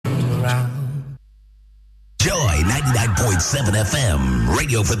99.7 FM,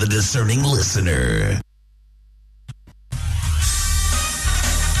 radio for the discerning listener.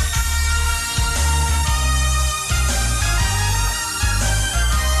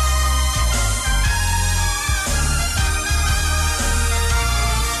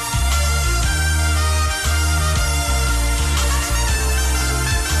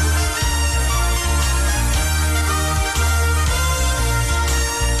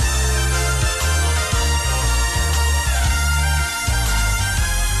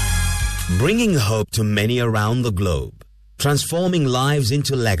 Bringing hope to many around the globe, transforming lives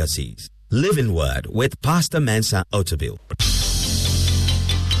into legacies. Living Word with Pastor Mensa Otabil.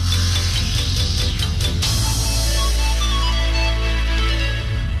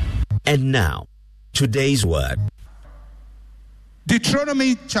 And now, today's word.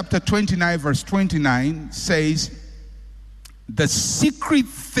 Deuteronomy chapter 29 verse 29 says, "The secret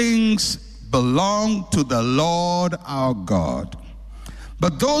things belong to the Lord our God.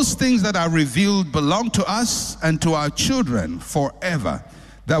 But those things that are revealed belong to us and to our children forever,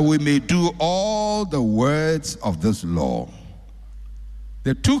 that we may do all the words of this law."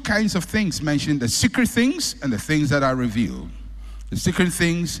 There are two kinds of things mentioned: the secret things and the things that are revealed. The secret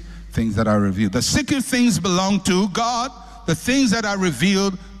things, things that are revealed. The secret things belong to God. The things that are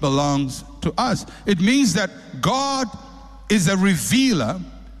revealed belongs to us. It means that God is a revealer,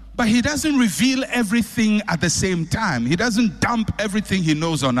 but he doesn't reveal everything at the same time. He doesn't dump everything he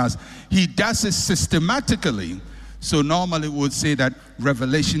knows on us. He does it systematically. So normally we would say that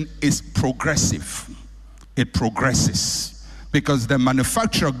revelation is progressive. It progresses. Because the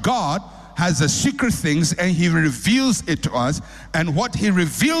manufacturer, God, has the secret things and he reveals it to us. And what he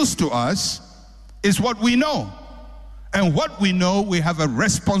reveals to us is what we know. And what we know, we have a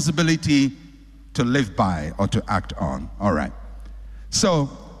responsibility to live by or to act on. All right.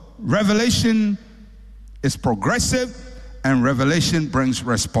 So, revelation is progressive, and revelation brings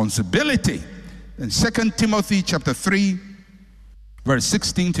responsibility. And 2 Timothy chapter 3, verse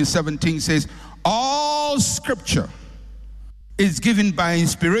 16 to 17 says, "All scripture is given by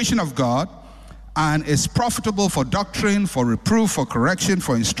inspiration of God and is profitable for doctrine, for reproof, for correction,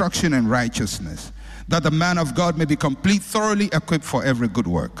 for instruction in righteousness, that the man of God may be complete, thoroughly equipped for every good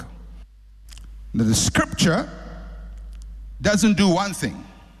work." Now, the scripture doesn't do one thing.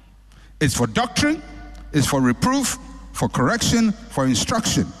 It's for doctrine, it's for reproof, for correction, for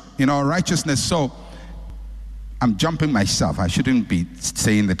instruction in all righteousness. So, I'm jumping myself. I shouldn't be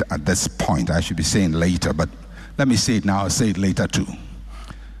saying it at this point. I should be saying later, but let me say it now. I'll say it later too.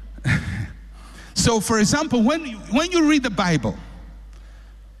 So, for example, when you read the Bible,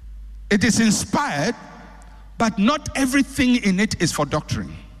 it is inspired, but not everything in it is for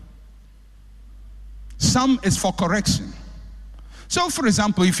doctrine. Some is for correction. So, for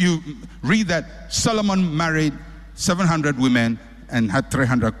example, if you read that Solomon married 700 women and had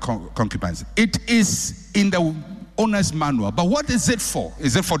 300 concubines, it is in the owner's manual. But what is it for?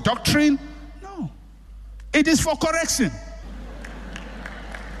 Is it for doctrine? No. It is for correction.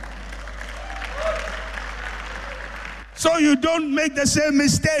 So you don't make the same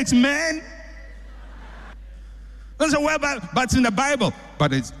mistakes, man. That's a word, but it's in the Bible.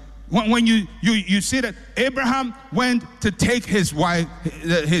 But it's when you see that Abraham went to take his wife,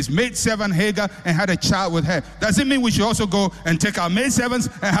 his maidservant Hagar, and had a child with her. Does it mean we should also go and take our maidservants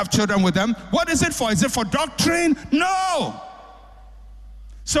and have children with them? What is it for? Is it for doctrine? No.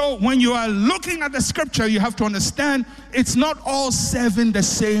 So when you are looking at the scripture, you have to understand it's not all serving the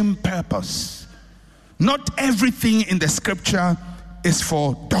same purpose. Not everything in the scripture is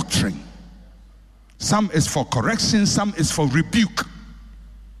for doctrine. Some is for correction, some is for rebuke.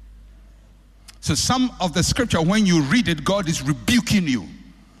 So some of the scripture, when you read it, God is rebuking you.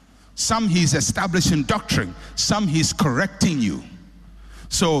 Some he's establishing doctrine. Some he's correcting you.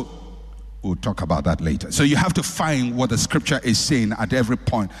 So we'll talk about that later. So you have to find what the scripture is saying at every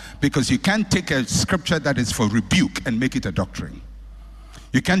point, because you can't take a scripture that is for rebuke and make it a doctrine.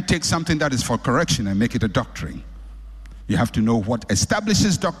 You can't take something that is for correction and make it a doctrine. You have to know what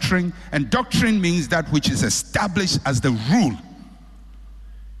establishes doctrine, and doctrine means that which is established as the rule.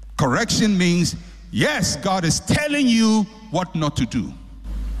 Correction means, yes, God is telling you what not to do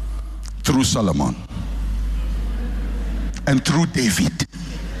through Solomon and through David.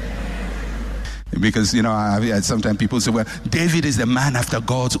 Because, sometimes people say, well, David is the man after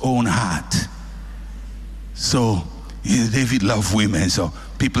God's own heart. So, David loved women, so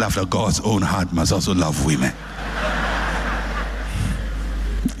people after God's own heart must also love women.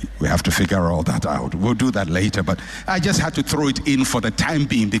 We have to figure all that out. We'll do that later, but I just had to throw it in for the time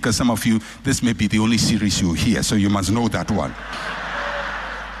being, because some of you, this may be the only series you hear, so you must know that one.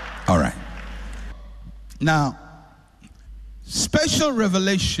 All right. Now, Special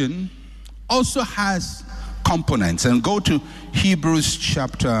revelation also has components. And go to Hebrews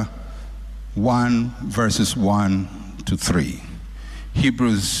chapter 1, verses 1 to 3.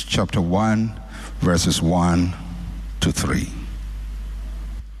 Hebrews chapter 1, verses 1 to 3.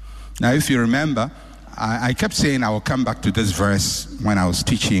 Now, if you remember, I kept saying I will come back to this verse when I was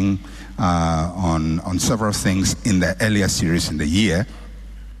teaching on several things in the earlier series in the year.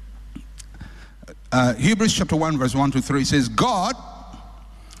 Hebrews chapter 1, verse 1 to 3 says, God,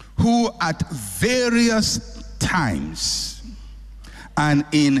 who at various times and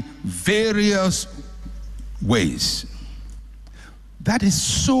in various ways. That is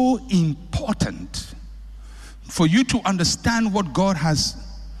so important. For you to understand what God has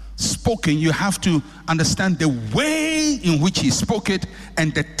spoken, you have to understand the way in which he spoke it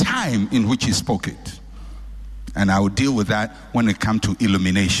and the time in which he spoke it. And I will deal with that when it comes to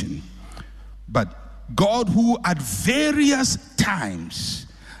illumination. But God, who at various times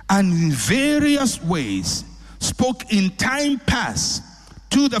and in various ways spoke in time past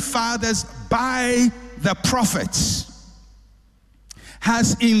to the fathers by the prophets,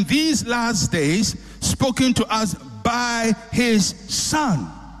 has in these last days spoken to us by his Son,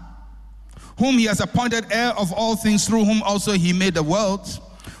 whom he has appointed heir of all things, through whom also he made the worlds,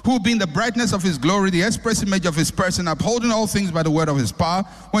 who being the brightness of his glory, the express image of his person, upholding all things by the word of his power,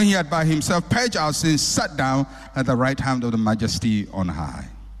 when he had by himself purged our sins, sat down at the right hand of the majesty on high.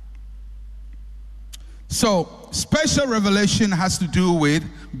 So, special revelation has to do with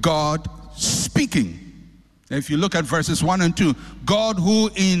God speaking. If you look at verses 1 and 2, God, who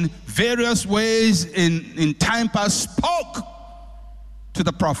in various ways in time past spoke to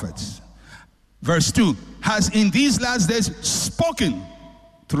the prophets. Verse 2, has in these last days spoken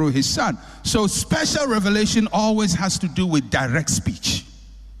through his Son. So special revelation always has to do with direct speech.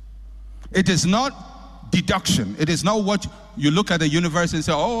 It is not deduction. It is not what you look at the universe and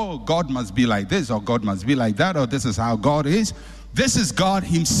say, oh, God must be like this, or God must be like that, or this is how God is. This is God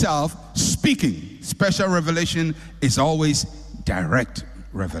himself speaking. Special revelation is always direct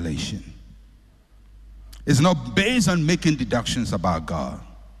revelation. It's not based on making deductions about God.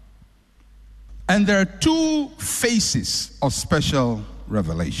 And there are two phases of special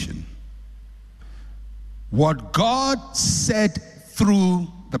revelation. What God said through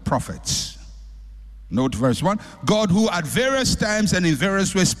the prophets. Note verse 1. God, who at various times and in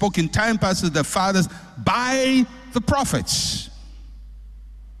various ways spoke in time past to the fathers by the prophets.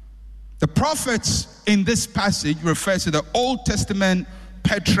 The prophets in this passage refers to the Old Testament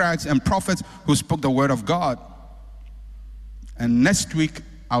patriarchs and prophets who spoke the word of God. And next week,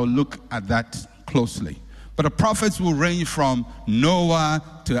 I'll look at that closely. But the prophets will range from Noah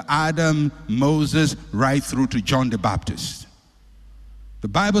to Adam, Moses, right through to John the Baptist. The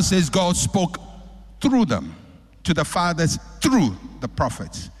Bible says God spoke through them, to the fathers through the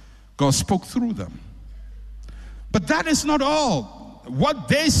prophets. God spoke through them. But that is not all. What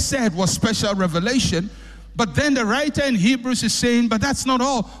they said was special revelation, but then the writer in Hebrews is saying, but that's not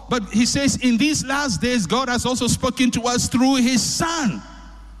all. But he says, in these last days, God has also spoken to us through his Son.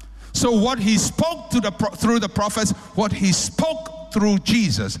 So what he spoke through the prophets, what he spoke through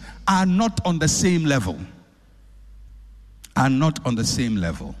Jesus, are not on the same level. Are not on the same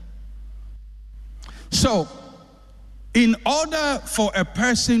level. So, in order for a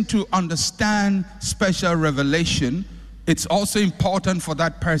person to understand special revelation, it's also important for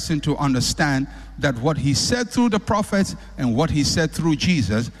that person to understand that what he said through the prophets and what he said through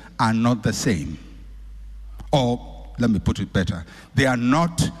Jesus are not the same. Or, let me put it better, they are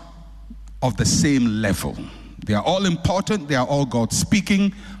not of the same level. They are all important, they are all God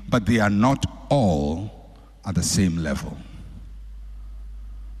speaking, but they are not all at the same level.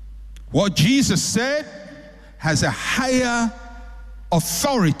 What Jesus said has a higher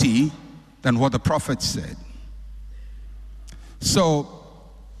authority than what the prophets said. So,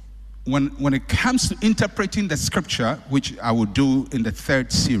 when it comes to interpreting the scripture, which I will do in the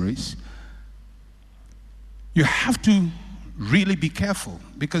third series, you have to really be careful.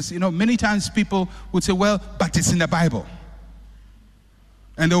 Because, many times people would say, well, but it's in the Bible.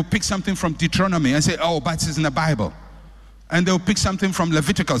 And they'll pick something from Deuteronomy and say, oh, but it's in the Bible. And they'll pick something from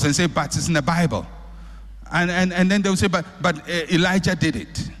Leviticus and say, but it's in the Bible. And then they'll say, but Elijah did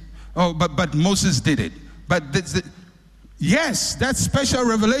it. Oh, but Moses did it. Yes, that's special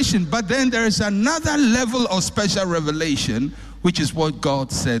revelation. But then there is another level of special revelation, which is what God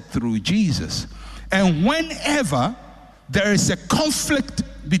said through Jesus. And whenever there is a conflict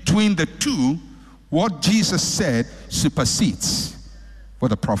between the two, what Jesus said supersedes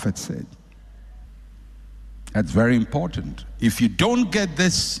what the prophet said. That's very important. If you don't get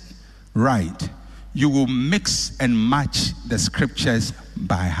this right, you will mix and match the scriptures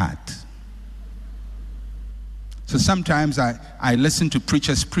by heart. So sometimes I listen to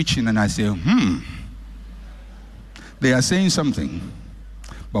preachers preaching and I say, they are saying something,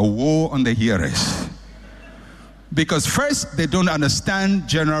 but woe on the hearers. Because first, they don't understand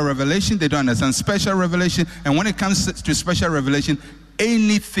general revelation, they don't understand special revelation, and when it comes to special revelation,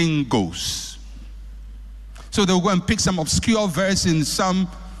 anything goes. So they'll go and pick some obscure verse in some,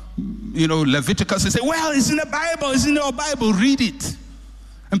 Leviticus and say, well, it's in the Bible, it's in your Bible, read it.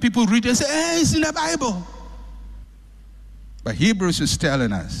 And people read it and say, hey, it's in the Bible. But Hebrews is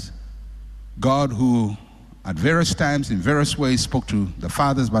telling us, God who at various times, in various ways, spoke to the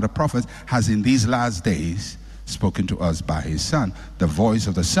fathers by the prophets, has in these last days spoken to us by his Son. The voice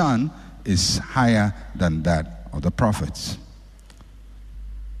of the Son is higher than that of the prophets.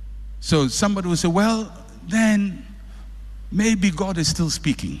 So somebody will say, well, then maybe God is still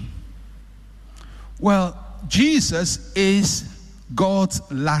speaking. Well, Jesus is God's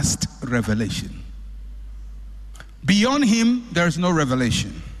last revelation. Beyond him, there is no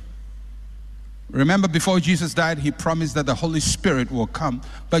revelation. Remember, before Jesus died, he promised that the Holy Spirit will come.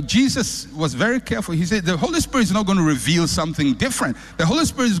 But Jesus was very careful. He said, the Holy Spirit is not going to reveal something different. The Holy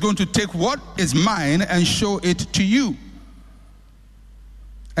Spirit is going to take what is mine and show it to you.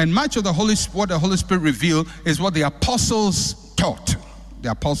 And much of what the Holy Spirit revealed is what the apostles taught,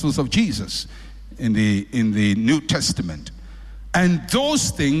 the apostles of Jesus in the New Testament. And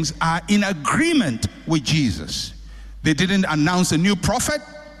those things are in agreement with Jesus. They didn't announce a new prophet.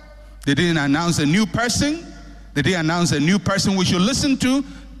 They didn't announce a new person. They didn't announce a new person we should listen to.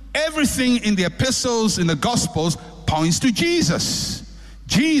 Everything in the epistles, in the Gospels, points to Jesus.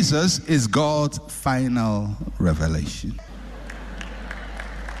 Jesus is God's final revelation.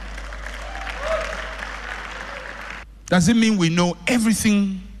 Does it mean we know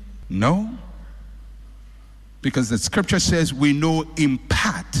everything? No. Because the scripture says we know in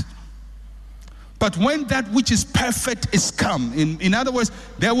part. But when that which is perfect is come, in other words,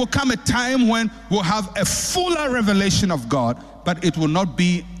 there will come a time when we'll have a fuller revelation of God, but it will not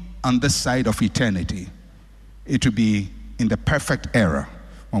be on this side of eternity. It will be in the perfect era.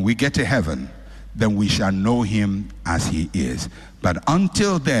 When we get to heaven, then we shall know him as he is. But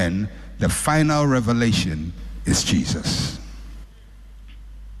until then, the final revelation is Jesus.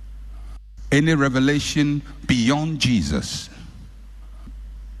 Any revelation beyond Jesus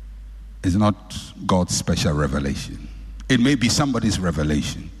is not God's special revelation. It may be somebody's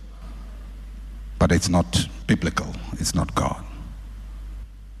revelation, but it's not biblical. It's not God.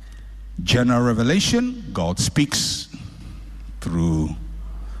 General revelation, God speaks through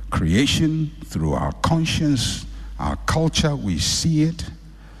creation, through our conscience, our culture. We see it.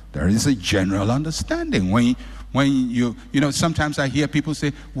 There is a general understanding. When you sometimes I hear people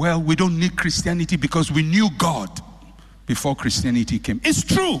say, well, we don't need Christianity because we knew God before Christianity came. It's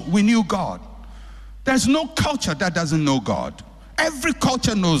true, we knew God. There's no culture that doesn't know God. Every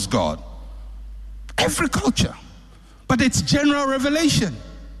culture knows God. Every culture. But it's general revelation.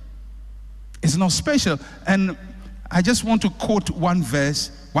 It's not special. And I just want to quote one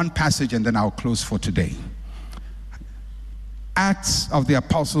verse, one passage, and then I'll close for today. Acts of the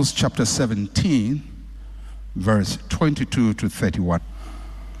Apostles, chapter 17, verse 22 to 31.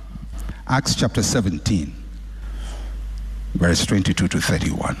 Acts chapter 17, verse 22 to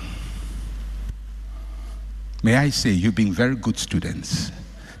 31. May I say, you've been very good students.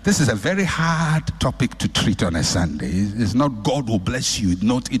 This is a very hard topic to treat on a Sunday. It's not God will bless you,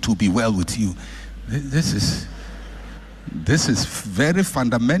 not it will be well with you. This is very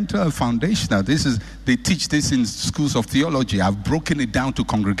fundamental, foundational. They teach this in schools of theology. I've broken it down to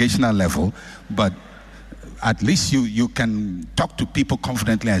congregational level, but at least you can talk to people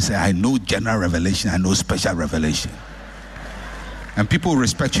confidently and say, I know general revelation, I know special revelation. And people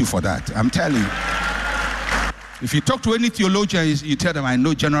respect you for that. I'm telling you. If you talk to any theologian, you tell them, I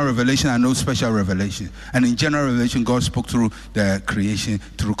know general revelation, I know special revelation. And in general revelation, God spoke through the creation,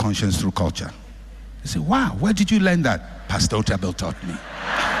 through conscience, through culture. They say, wow, where did you learn that? Pastor Otabel taught me.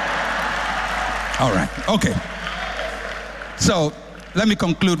 All right, okay. So let me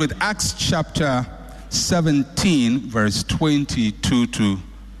conclude with Acts chapter 17, verse 22 to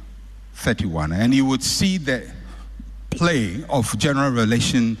 31. And you would see the play of general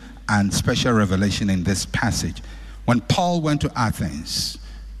revelation and special revelation in this passage. When Paul went to Athens,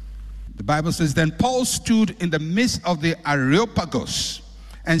 the Bible says, then Paul stood in the midst of the Areopagus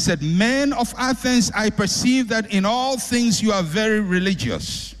and said, men of Athens, I perceive that in all things you are very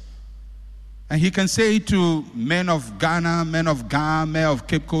religious. And he can say to men of Ghana, men of Ghana, men of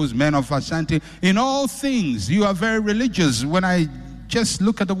Cape Coast, men of Ashanti, in all things you are very religious. When I Just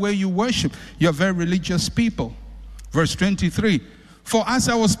look at the way you worship. You're very religious people. Verse 23, for as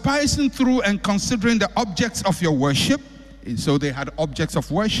I was passing through and considering the objects of your worship, so they had objects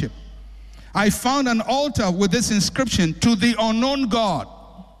of worship, I found an altar with this inscription, to the unknown God.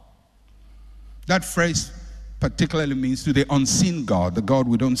 That phrase particularly means to the unseen God, the God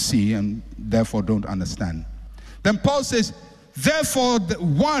we don't see and therefore don't understand. Then Paul says, therefore the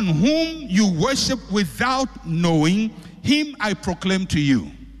one whom you worship without knowing, him I proclaim to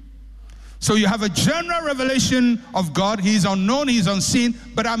you. So you have a general revelation of God. He's unknown, he's unseen,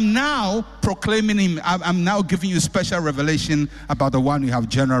 but I'm now proclaiming him. I'm now giving you special revelation about the one you have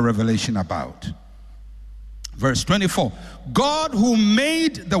general revelation about. Verse 24, God who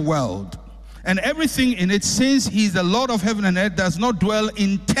made the world and everything in it, since he's the Lord of heaven and earth, does not dwell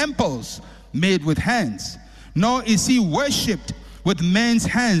in temples made with hands, nor is he worshipped with men's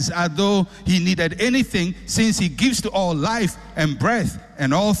hands as though he needed anything, since he gives to all life and breath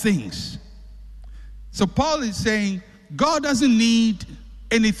and all things. So Paul is saying God doesn't need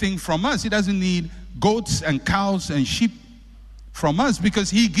anything from us. He doesn't need goats and cows and sheep from us because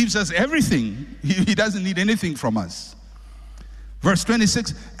he gives us everything. He doesn't need anything from us. Verse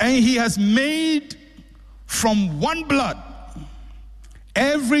 26, and he has made from one blood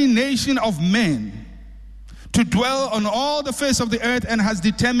every nation of men to dwell on all the face of the earth, and has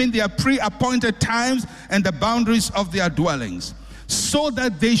determined their pre-appointed times and the boundaries of their dwellings, so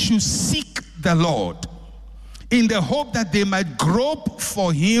that they should seek the Lord in the hope that they might grope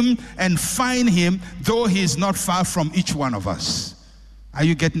for him and find him, though he is not far from each one of us. Are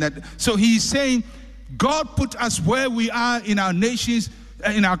you getting that? So he's saying God put us where we are in our nations,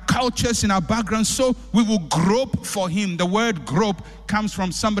 in our cultures, in our backgrounds, so we will grope for him. The word grope comes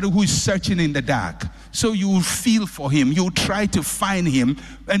from somebody who is searching in the dark. So you will feel for him. You will try to find him.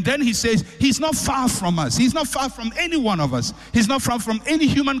 And then he says, he's not far from us. He's not far from any one of us. He's not far from any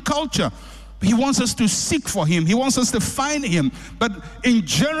human culture. He wants us to seek for him. He wants us to find him. But in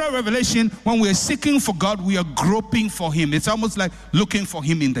general revelation, when we are seeking for God, we are groping for him. It's almost like looking for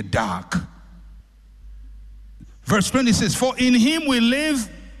him in the dark. Verse 20 says, for in him we live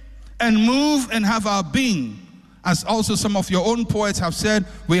and move and have our being. As also some of your own poets have said,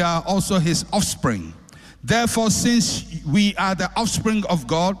 we are also his offspring. Therefore, since we are the offspring of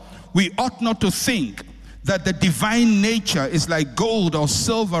God, we ought not to think that the divine nature is like gold or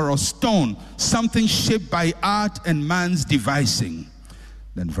silver or stone, something shaped by art and man's devising.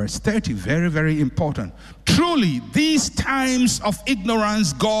 Then verse 30, very, very important. Truly, these times of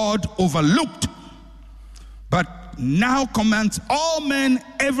ignorance God overlooked, but now commands all men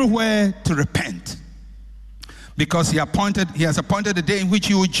everywhere to repent. Because he has appointed a day in which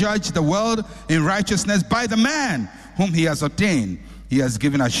he will judge the world in righteousness by the man whom he has ordained. He has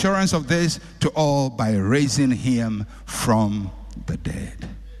given assurance of this to all by raising him from the dead.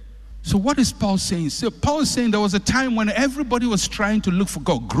 So what is Paul saying? So Paul is saying there was a time when everybody was trying to look for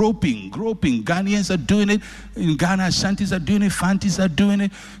God, groping. Ghanaians are doing it. In Ghana, Ashantis are doing it. Fantis are doing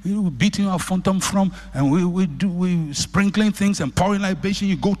it. We're beating our phantom from, and we sprinkling things and pouring libation.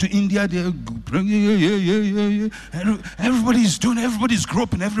 You go to India, they're yeah. Everybody's doing it. Everybody's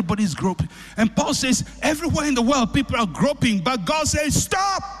groping. And Paul says, everywhere in the world, people are groping, but God says,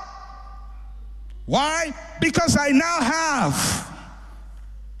 stop. Why? Because I now have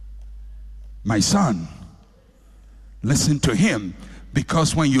my son. Listen to him,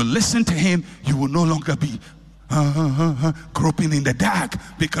 because when you listen to him, you will no longer be groping in the dark,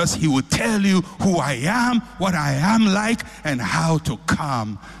 because he will tell you who I am, what I am like, and how to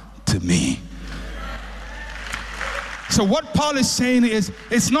come to me. So what Paul is saying is,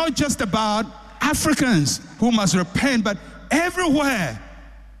 it's not just about Africans who must repent, but everywhere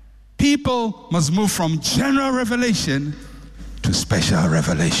people must move from general revelation to special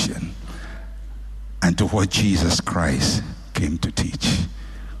revelation, and to what Jesus Christ came to teach.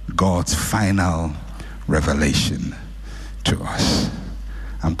 God's final revelation to us.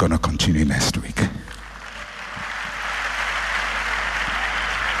 I'm going to continue next week.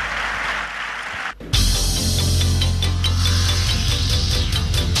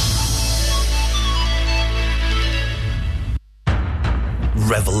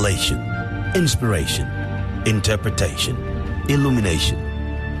 Revelation, inspiration, interpretation, illumination,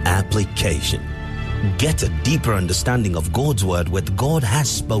 application. Get a deeper understanding of God's Word with God Has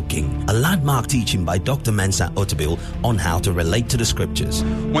Spoken, a landmark teaching by Dr. Mensa Otabil on how to relate to the Scriptures.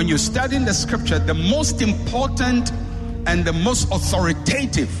 When you're studying the Scripture, the most important and the most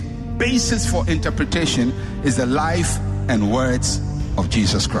authoritative basis for interpretation is the life and words of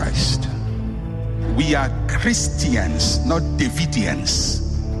Jesus Christ. We are Christians, not Davidians.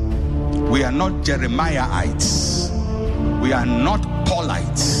 We are not Jeremiahites. We are not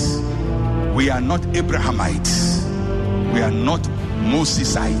Paulites. We are not Abrahamites. We are not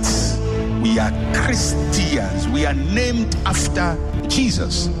Mosesites. We are Christians. We are named after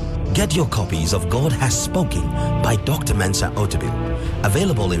Jesus. Get your copies of God Has Spoken by Dr. Mensa Otabil,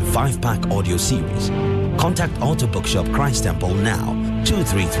 available in 5-pack audio series. Contact Auto Bookshop Christ Temple now,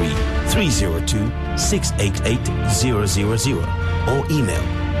 233-302-688-000, or email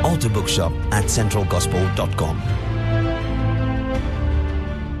autobookshop@centralgospel.com.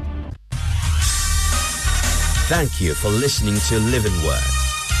 Thank you for listening to Living Word.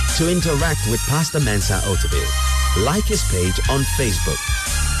 To interact with Pastor Mensa Otabil, like his page on Facebook.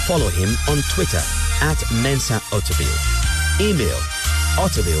 Follow him on Twitter @Mensa Otabil. Email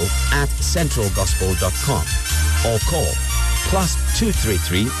otabil@centralgospel.com or call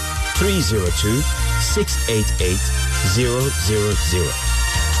 +233 302 688 000.